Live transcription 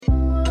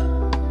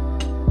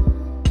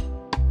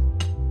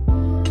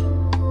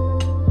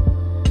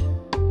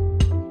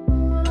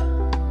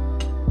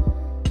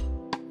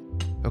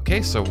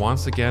Okay, so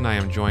once again, I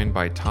am joined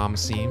by Tom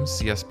Seams,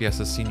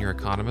 CSBS's senior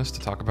economist, to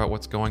talk about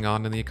what's going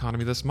on in the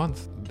economy this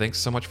month. Thanks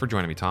so much for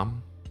joining me,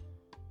 Tom.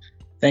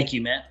 Thank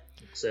you, Matt.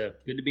 It's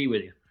good to be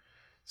with you.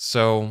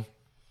 So,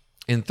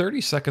 in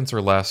 30 seconds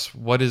or less,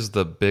 what is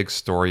the big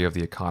story of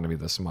the economy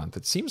this month?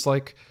 It seems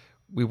like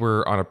we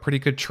were on a pretty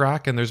good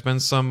track, and there's been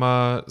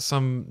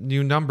some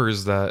new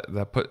numbers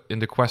that put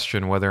into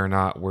question whether or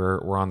not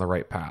we're on the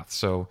right path.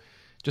 So,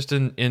 just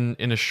in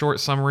a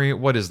short summary,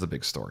 what is the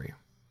big story?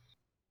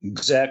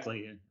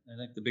 Exactly. I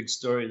think the big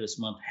story this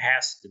month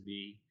has to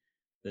be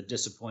the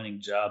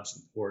disappointing jobs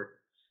report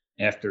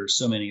after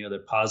so many other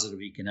positive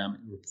economic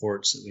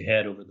reports that we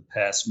had over the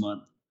past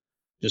month.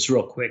 Just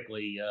real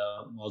quickly,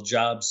 while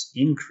jobs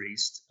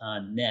increased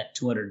on net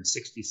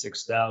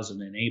 266,000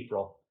 in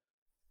April,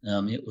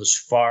 it was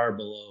far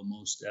below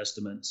most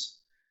estimates.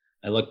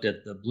 I looked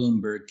at the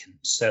Bloomberg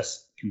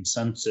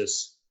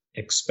consensus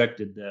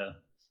expected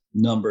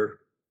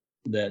number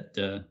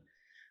that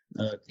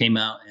came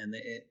out,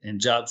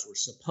 and jobs were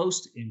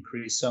supposed to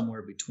increase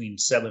somewhere between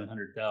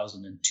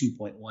 700,000 and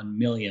 2.1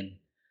 million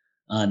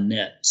on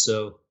net.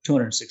 So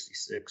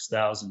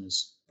 266,000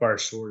 is far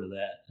short of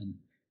that. And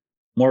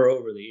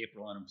moreover, the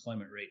April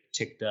unemployment rate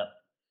ticked up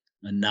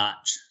a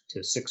notch to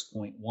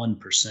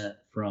 6.1%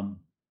 from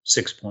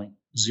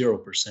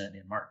 6.0%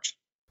 in March.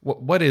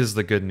 What is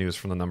the good news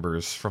from the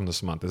numbers from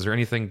this month? Is there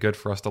anything good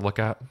for us to look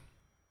at?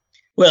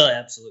 Well,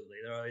 absolutely.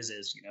 There always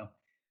is,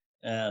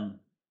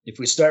 If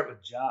we start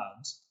with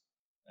jobs,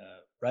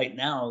 right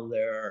now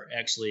there are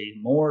actually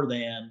more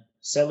than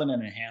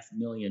 7.5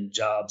 million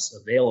jobs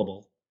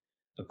available,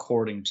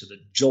 according to the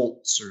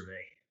JOLT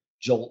survey.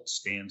 JOLT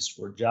stands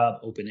for Job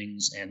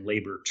Openings and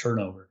Labor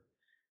Turnover.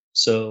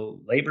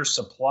 So labor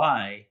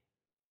supply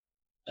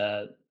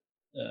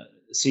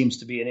seems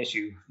to be an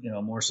issue,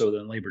 more so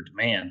than labor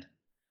demand.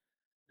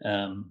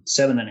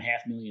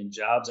 7.5 million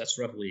jobs, that's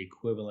roughly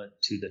equivalent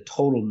to the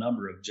total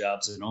number of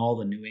jobs in all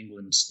the New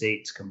England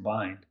states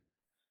combined.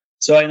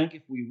 So I think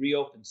if we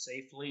reopen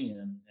safely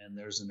and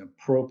there's an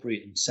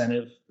appropriate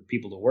incentive for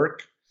people to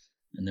work,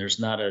 and there's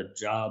not a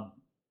job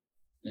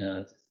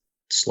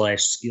 /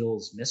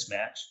 skills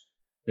mismatch,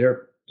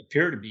 there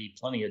appear to be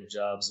plenty of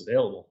jobs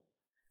available.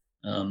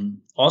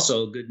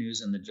 Also, good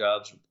news in the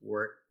jobs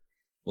report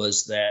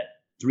was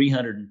that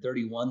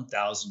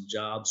 331,000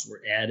 jobs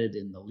were added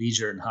in the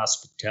leisure and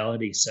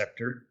hospitality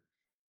sector,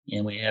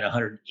 and we had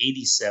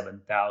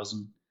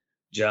 187,000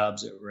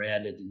 jobs that were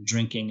added in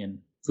drinking and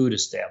food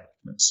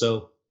establishments.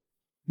 So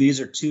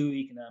these are two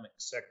economic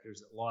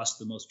sectors that lost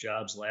the most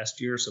jobs last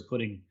year. So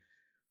putting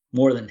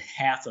more than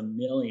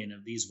 500,000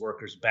 of these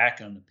workers back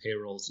on the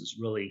payrolls is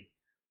really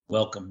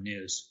welcome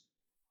news.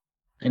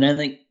 And I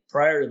think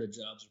prior to the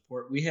jobs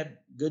report, we had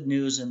good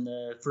news in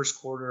the first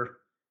quarter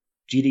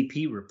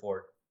GDP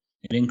report.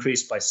 It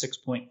increased by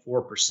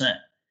 6.4%.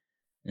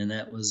 And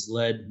that was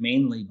led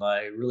mainly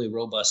by really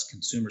robust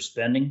consumer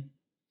spending.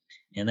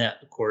 And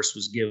that, of course,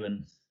 was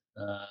given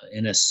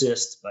an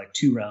assist by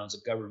 2 rounds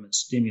of government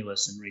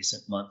stimulus in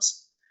recent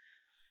months.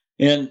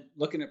 And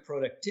looking at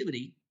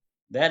productivity,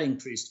 that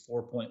increased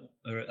 5.4%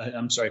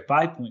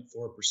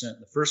 in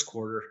the first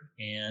quarter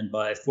and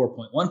by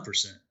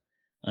 4.1%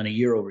 on a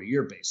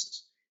year-over-year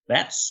basis.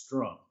 That's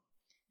strong,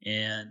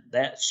 and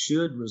that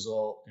should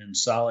result in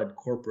solid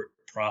corporate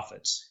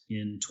profits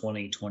in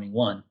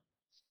 2021.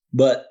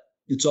 But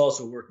it's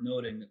also worth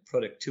noting that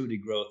productivity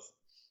growth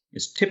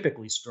is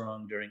typically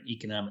strong during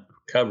economic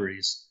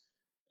recoveries,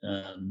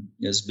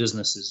 as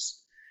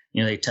businesses,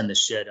 they tend to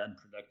shed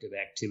unproductive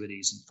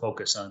activities and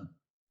focus on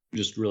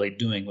just really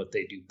doing what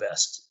they do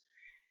best.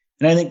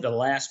 And I think the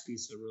last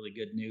piece of really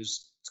good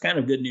news, it's kind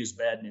of good news,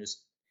 bad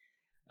news,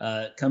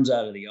 comes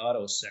out of the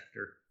auto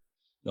sector.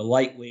 The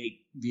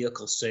lightweight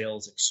vehicle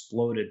sales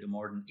exploded to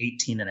more than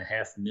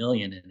 18.5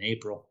 million in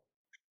April.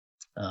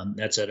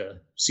 That's at a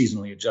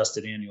seasonally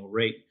adjusted annual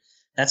rate.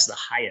 That's the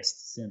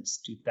highest since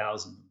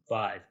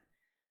 2005.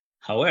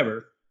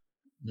 However,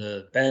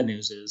 the bad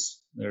news is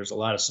there's a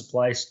lot of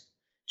supply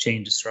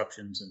chain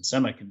disruptions in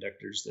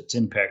semiconductors that's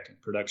impacting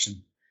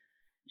production.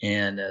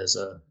 And as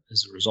a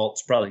result,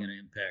 it's probably going to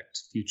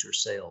impact future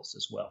sales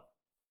as well.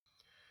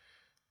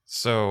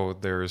 So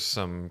there's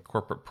some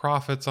corporate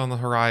profits on the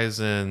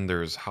horizon.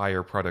 There's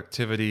higher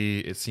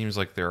productivity. It seems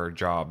like there are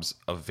jobs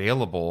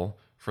available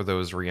for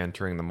those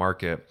re-entering the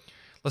market.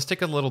 Let's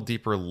take a little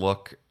deeper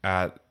look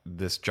at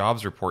this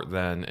jobs report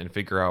then and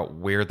figure out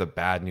where the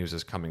bad news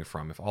is coming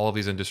from. If all of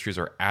these industries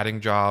are adding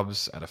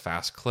jobs at a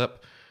fast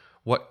clip,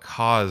 what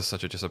caused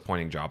such a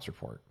disappointing jobs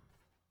report?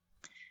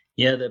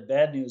 Yeah, the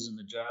bad news in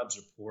the jobs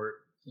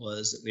report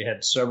was that we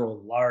had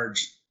several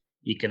large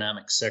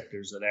economic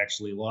sectors that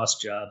actually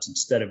lost jobs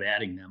instead of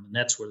adding them. And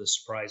that's where the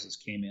surprises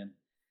came in.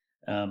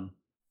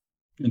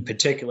 In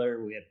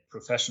particular, we had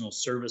professional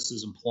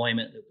services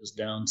employment that was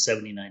down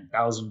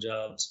 79,000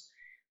 jobs.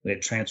 We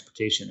had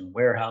transportation and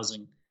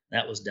warehousing.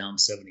 That was down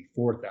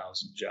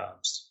 74,000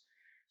 jobs.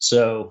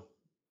 So,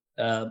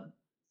 I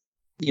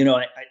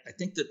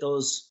think that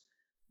those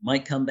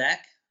might come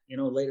back,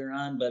 later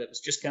on, but it was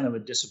just kind of a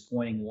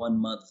disappointing 1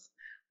 month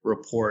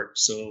report.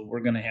 So we're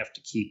going to have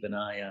to keep an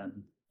eye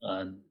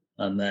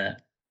on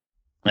that.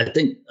 I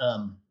think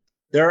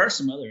there are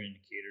some other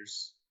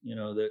indicators,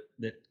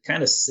 that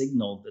kind of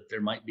signal that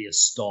there might be a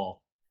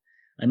stall.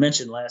 I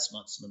mentioned last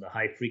month some of the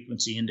high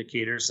frequency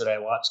indicators that I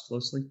watch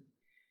closely,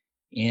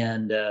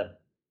 and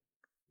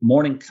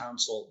Morning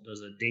Consult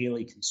does a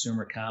daily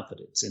consumer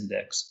confidence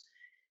index,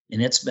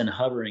 and it's been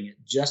hovering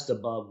at just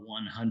above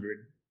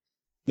 100.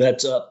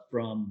 That's up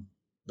from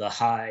the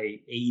high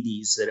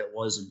 80s that it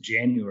was in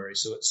January.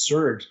 So it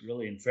surged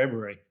really in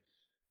February.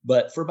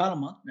 But for about a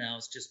month now,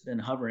 it's just been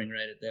hovering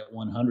right at that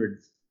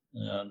 100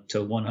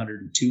 to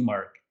 102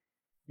 mark.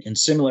 And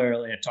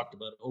similarly, I talked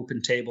about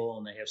OpenTable,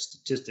 and they have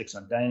statistics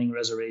on dining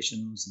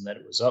reservations and that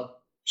it was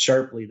up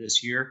sharply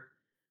this year.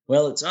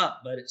 Well, it's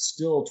up, but it's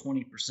still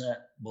 20%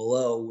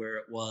 below where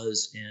it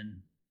was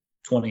in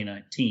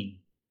 2019.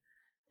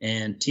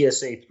 And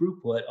TSA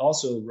throughput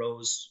also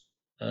rose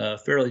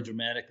fairly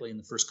dramatically in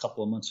the first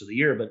couple of months of the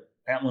year, but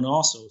that one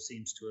also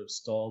seems to have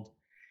stalled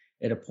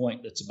at a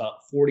point that's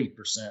about 40%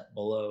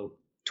 below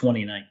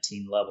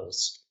 2019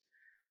 levels.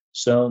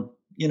 So,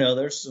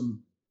 there's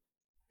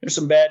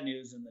some bad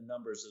news in the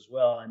numbers as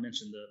well. I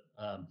mentioned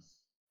the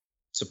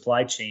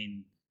supply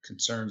chain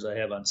concerns I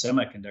have on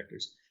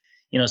semiconductors.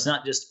 It's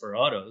not just for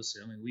autos.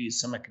 I mean, we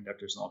use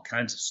semiconductors in all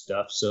kinds of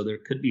stuff. So there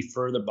could be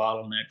further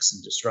bottlenecks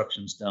and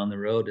disruptions down the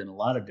road in a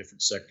lot of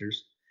different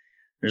sectors.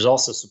 There's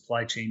also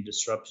supply chain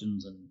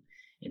disruptions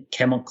in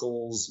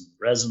chemicals and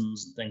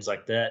resins and things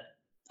like that.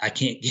 I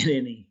can't get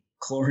any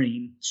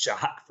chlorine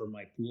shot for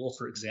my pool,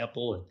 for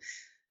example.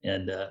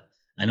 And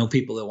I know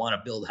people that want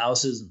to build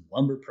houses, and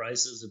lumber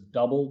prices have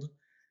doubled.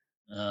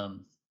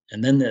 And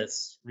then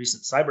this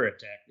recent cyber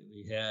attack that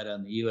we had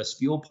on the U.S.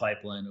 fuel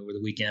pipeline over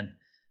the weekend,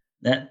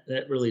 that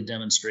really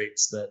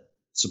demonstrates that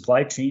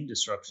supply chain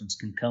disruptions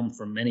can come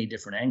from many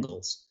different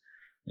angles,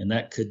 and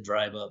that could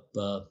drive up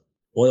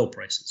oil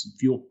prices and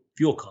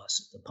fuel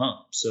costs at the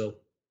pump. So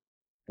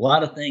a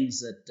lot of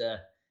things that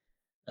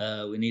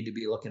we need to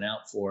be looking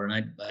out for.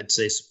 And I'd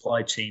say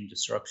supply chain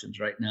disruptions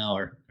right now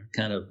are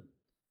kind of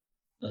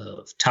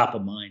top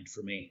of mind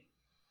for me.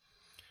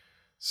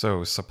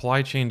 So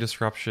supply chain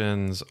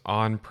disruptions,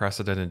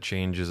 unprecedented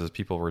changes as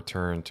people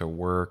return to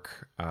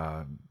work,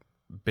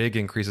 big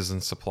increases in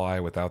supply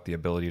without the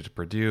ability to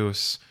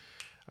produce,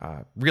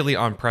 really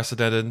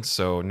unprecedented.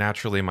 So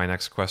naturally, my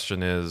next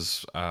question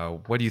is,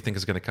 what do you think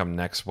is going to come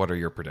next? What are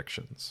your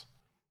predictions?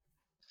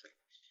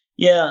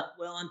 Yeah,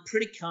 well, I'm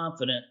pretty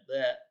confident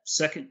that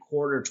second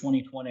quarter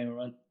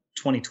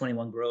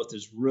 2021 growth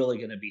is really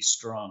going to be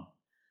strong.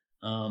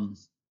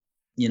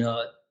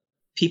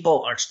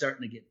 People are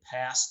starting to get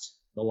past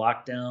the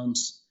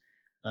lockdowns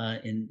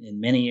in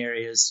many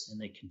areas, and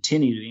they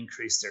continue to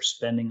increase their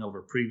spending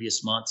over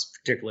previous months,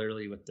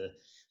 particularly with the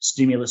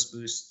stimulus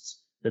boosts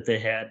that they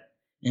had.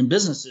 And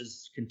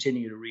businesses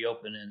continue to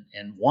reopen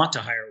and want to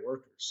hire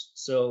workers.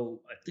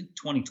 So I think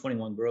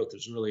 2021 growth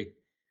is really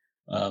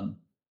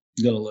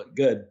going to look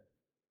good.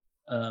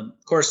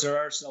 Of course, there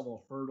are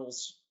several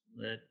hurdles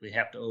that we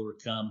have to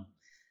overcome.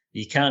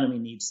 The economy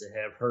needs to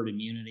have herd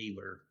immunity,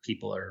 where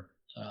people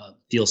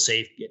feel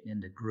safe getting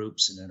into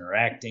groups and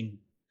interacting.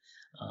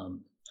 I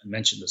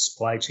mentioned the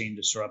supply chain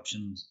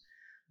disruptions.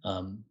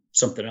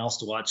 Something else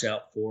to watch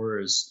out for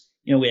is,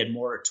 we had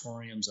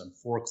moratoriums on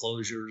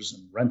foreclosures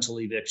and rental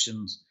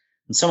evictions,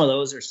 and some of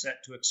those are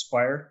set to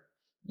expire,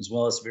 as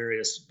well as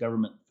various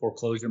government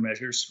foreclosure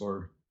measures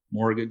for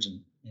mortgage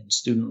and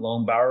student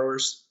loan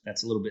borrowers.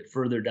 That's a little bit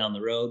further down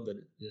the road, but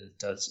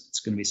it's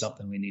going to be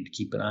something we need to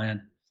keep an eye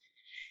on.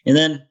 And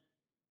then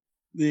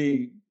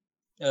the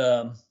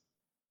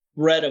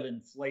threat of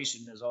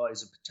inflation is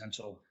always a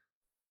potential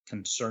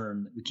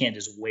concern that we can't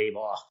just wave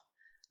off.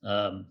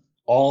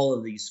 All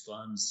of these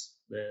funds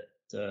that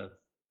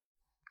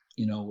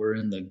we're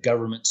in the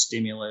government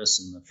stimulus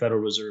and the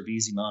Federal Reserve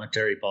easy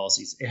monetary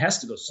policies, it has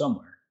to go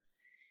somewhere.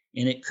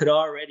 And it could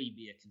already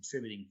be a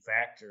contributing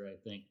factor, I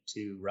think,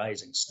 to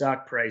rising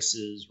stock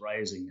prices,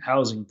 rising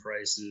housing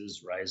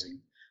prices,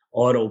 rising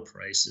auto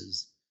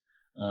prices,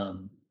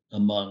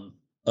 among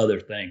other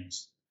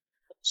things.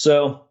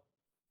 So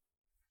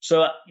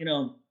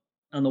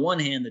on the one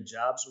hand, the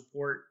jobs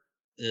report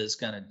is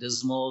kind of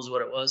dismal, is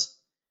what it was.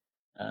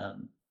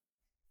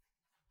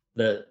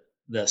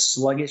 The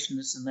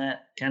sluggishness in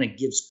that kind of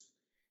gives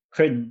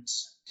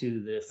credence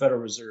to the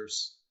Federal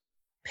Reserve's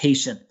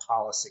patient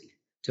policy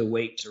to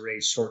wait to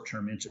raise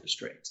short-term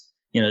interest rates.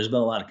 There's been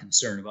a lot of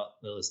concern about,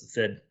 is the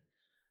Fed,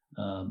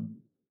 going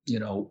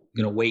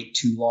to wait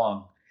too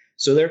long?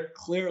 So they're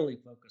clearly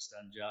focused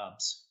on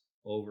jobs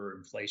over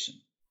inflation.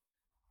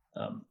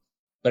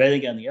 But I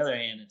think on the other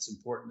hand, it's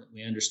important that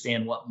we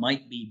understand what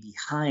might be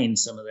behind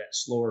some of that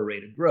slower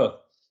rate of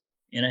growth.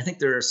 And I think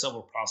there are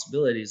several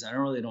possibilities. I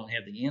don't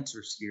have the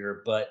answers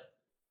here, but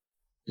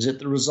is it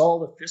the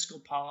result of fiscal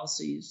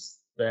policies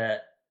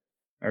that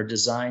are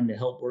designed to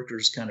help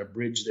workers kind of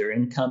bridge their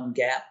income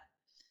gap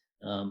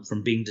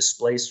from being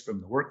displaced from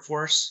the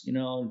workforce?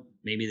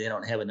 Maybe they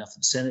don't have enough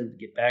incentive to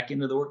get back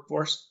into the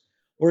workforce.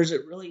 Or is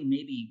it really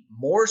maybe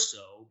more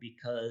so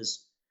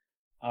because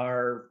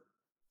our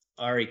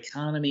our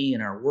economy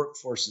and our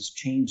workforce has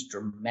changed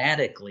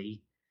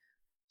dramatically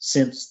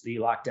since the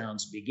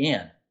lockdowns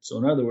began. So,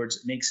 in other words,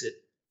 it makes it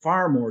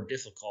far more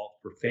difficult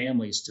for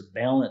families to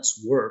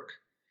balance work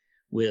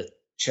with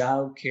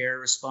childcare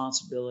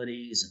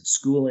responsibilities and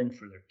schooling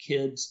for their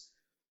kids.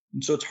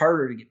 And so it's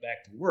harder to get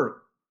back to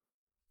work.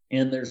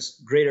 And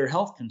there's greater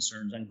health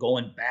concerns on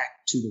going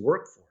back to the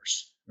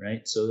workforce,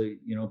 right? So,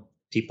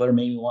 people are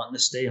maybe wanting to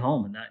stay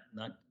home and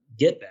not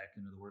get back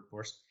into the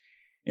workforce.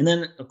 And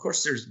then, of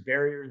course, there's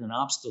barriers and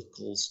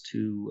obstacles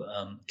to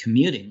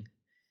commuting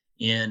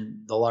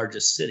in the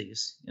largest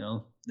cities,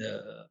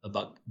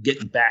 about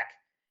getting back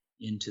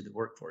into the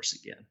workforce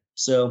again.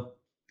 So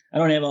I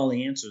don't have all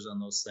the answers on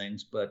those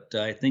things, but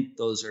I think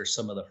those are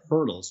some of the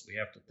hurdles we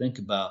have to think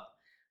about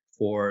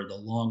for the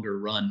longer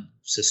run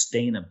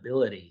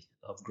sustainability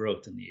of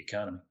growth in the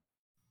economy.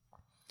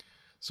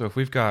 So if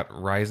we've got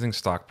rising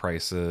stock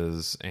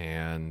prices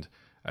and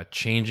a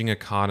changing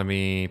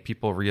economy,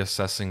 people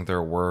reassessing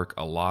their work,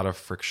 a lot of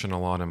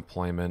frictional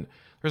unemployment,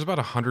 there's about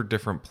 100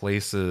 different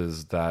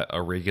places that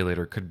a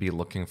regulator could be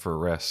looking for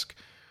risk.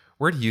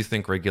 Where do you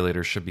think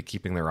regulators should be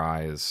keeping their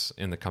eyes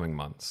in the coming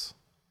months?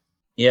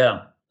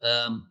 Yeah.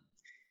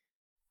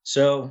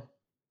 So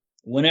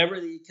whenever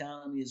the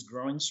economy is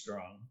growing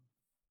strong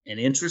and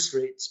interest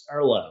rates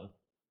are low,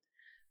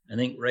 I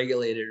think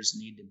regulators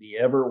need to be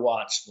ever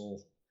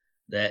watchful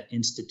that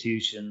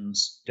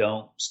institutions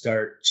don't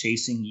start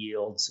chasing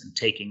yields and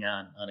taking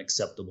on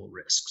unacceptable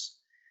risks.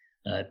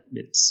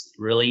 It's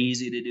really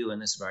easy to do in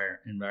this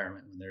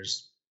environment when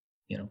there's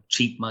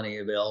cheap money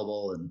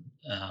available and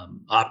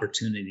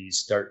opportunities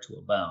start to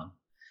abound.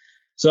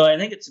 So I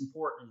think it's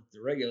important that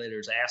the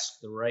regulators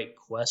ask the right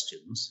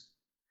questions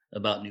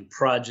about new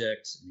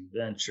projects and new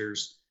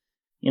ventures,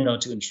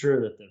 to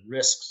ensure that the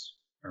risks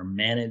are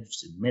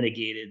managed and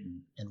mitigated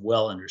and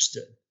well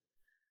understood.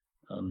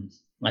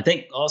 I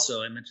think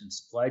also I mentioned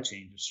supply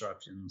chain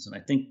disruptions, and I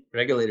think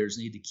regulators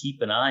need to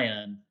keep an eye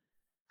on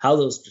how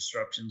those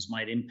disruptions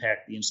might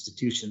impact the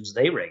institutions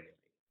they regulate.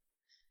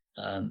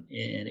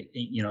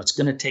 It's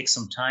going to take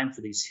some time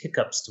for these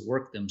hiccups to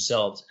work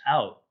themselves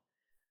out.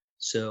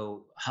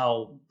 So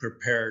how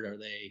prepared are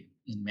they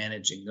in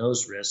managing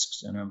those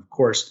risks? And of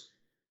course,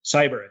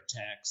 cyber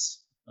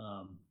attacks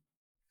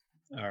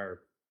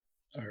are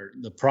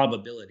the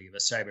probability of a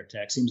cyber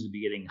attack seems to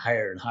be getting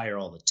higher and higher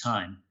all the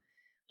time.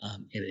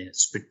 And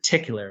it's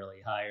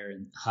particularly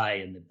high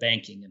in the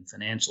banking and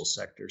financial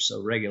sector.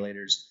 So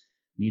regulators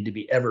need to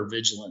be ever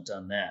vigilant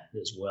on that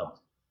as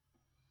well.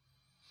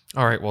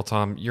 All right. Well,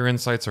 Tom, your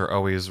insights are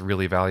always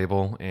really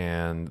valuable,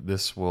 and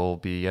this will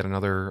be yet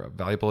another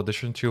valuable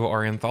addition to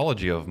our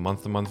anthology of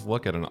month-to-month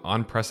look at an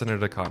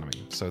unprecedented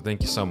economy. So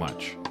thank you so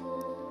much.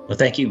 Well,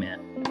 thank you, Matt.